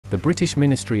the British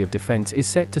Ministry of Defence is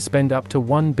set to spend up to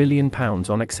 £1 billion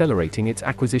on accelerating its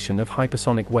acquisition of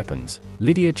hypersonic weapons,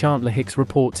 Lydia Chandler-Hicks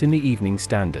reports in the Evening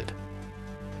Standard.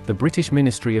 The British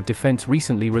Ministry of Defence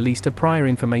recently released a prior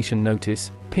information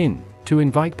notice, PIN, to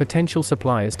invite potential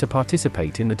suppliers to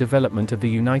participate in the development of the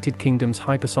United Kingdom's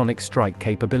hypersonic strike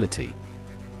capability.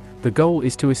 The goal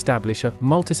is to establish a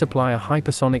multi-supplier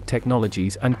hypersonic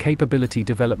technologies and capability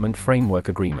development framework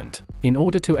agreement, in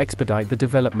order to expedite the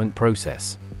development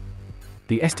process.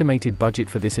 The estimated budget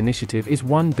for this initiative is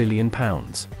 £1 billion.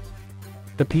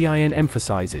 The PIN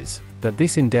emphasizes that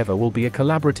this endeavor will be a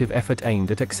collaborative effort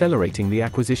aimed at accelerating the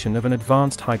acquisition of an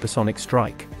advanced hypersonic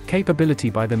strike capability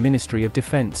by the Ministry of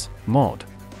Defence, MOD.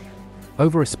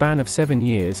 Over a span of 7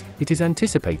 years, it is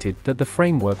anticipated that the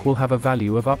framework will have a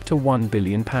value of up to £1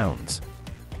 billion.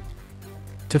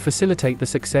 To facilitate the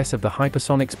success of the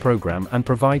hypersonics program and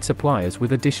provide suppliers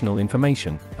with additional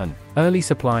information, an Early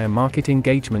Supplier Market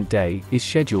Engagement Day is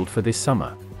scheduled for this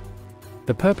summer.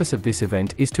 The purpose of this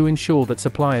event is to ensure that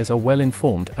suppliers are well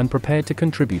informed and prepared to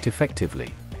contribute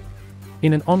effectively.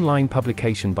 In an online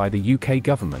publication by the UK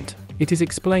government, it is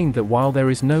explained that while there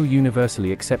is no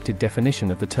universally accepted definition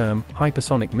of the term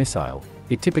hypersonic missile,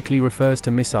 it typically refers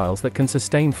to missiles that can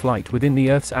sustain flight within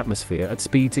the Earth's atmosphere at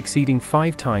speeds exceeding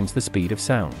 5 times the speed of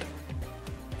sound.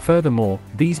 Furthermore,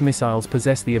 these missiles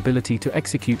possess the ability to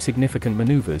execute significant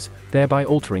maneuvers, thereby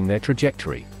altering their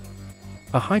trajectory.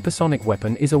 A hypersonic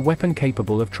weapon is a weapon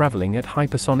capable of traveling at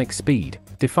hypersonic speed,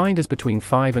 defined as between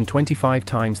 5 and 25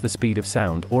 times the speed of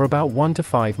sound, or about 1 to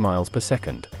 5 miles per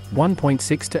second,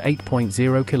 1.6 to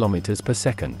 8.0 kilometers per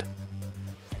second.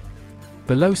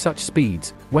 Below such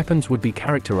speeds, weapons would be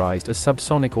characterized as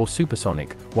subsonic or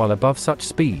supersonic, while above such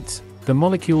speeds, the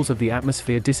molecules of the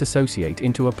atmosphere dissociate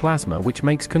into a plasma, which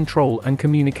makes control and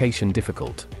communication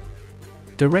difficult.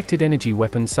 Directed energy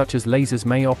weapons such as lasers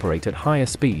may operate at higher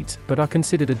speeds, but are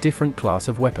considered a different class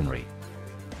of weaponry.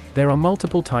 There are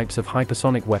multiple types of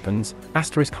hypersonic weapons: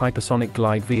 hypersonic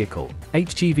glide vehicle,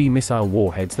 HGV missile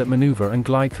warheads that maneuver and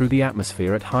glide through the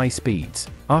atmosphere at high speeds,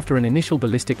 after an initial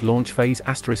ballistic launch phase;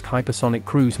 hypersonic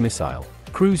cruise missile,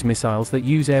 cruise missiles that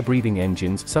use air-breathing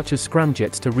engines such as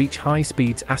scramjets to reach high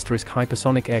speeds;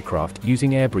 hypersonic aircraft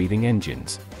using air-breathing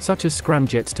engines, such as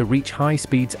scramjets to reach high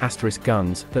speeds;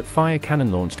 guns that fire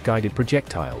cannon-launched guided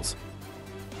projectiles.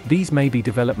 These may be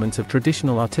developments of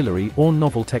traditional artillery or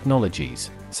novel technologies,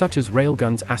 such as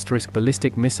railguns;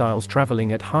 ballistic missiles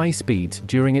traveling at high speeds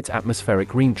during its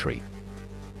atmospheric reentry.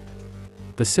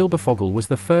 The Silbervogel was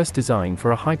the first design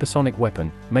for a hypersonic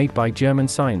weapon, made by German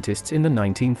scientists in the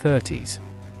 1930s.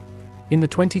 In the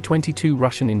 2022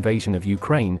 Russian invasion of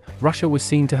Ukraine, Russia was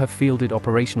seen to have fielded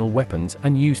operational weapons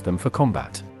and used them for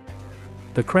combat.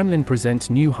 The Kremlin presents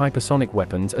new hypersonic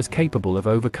weapons as capable of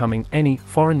overcoming any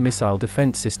foreign missile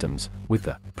defense systems, with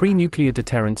the pre-nuclear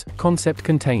deterrence concept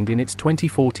contained in its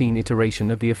 2014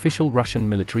 iteration of the official Russian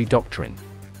military doctrine.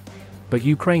 But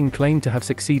Ukraine claimed to have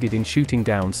succeeded in shooting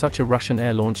down such a Russian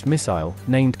air-launched missile,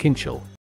 named Kinzhal.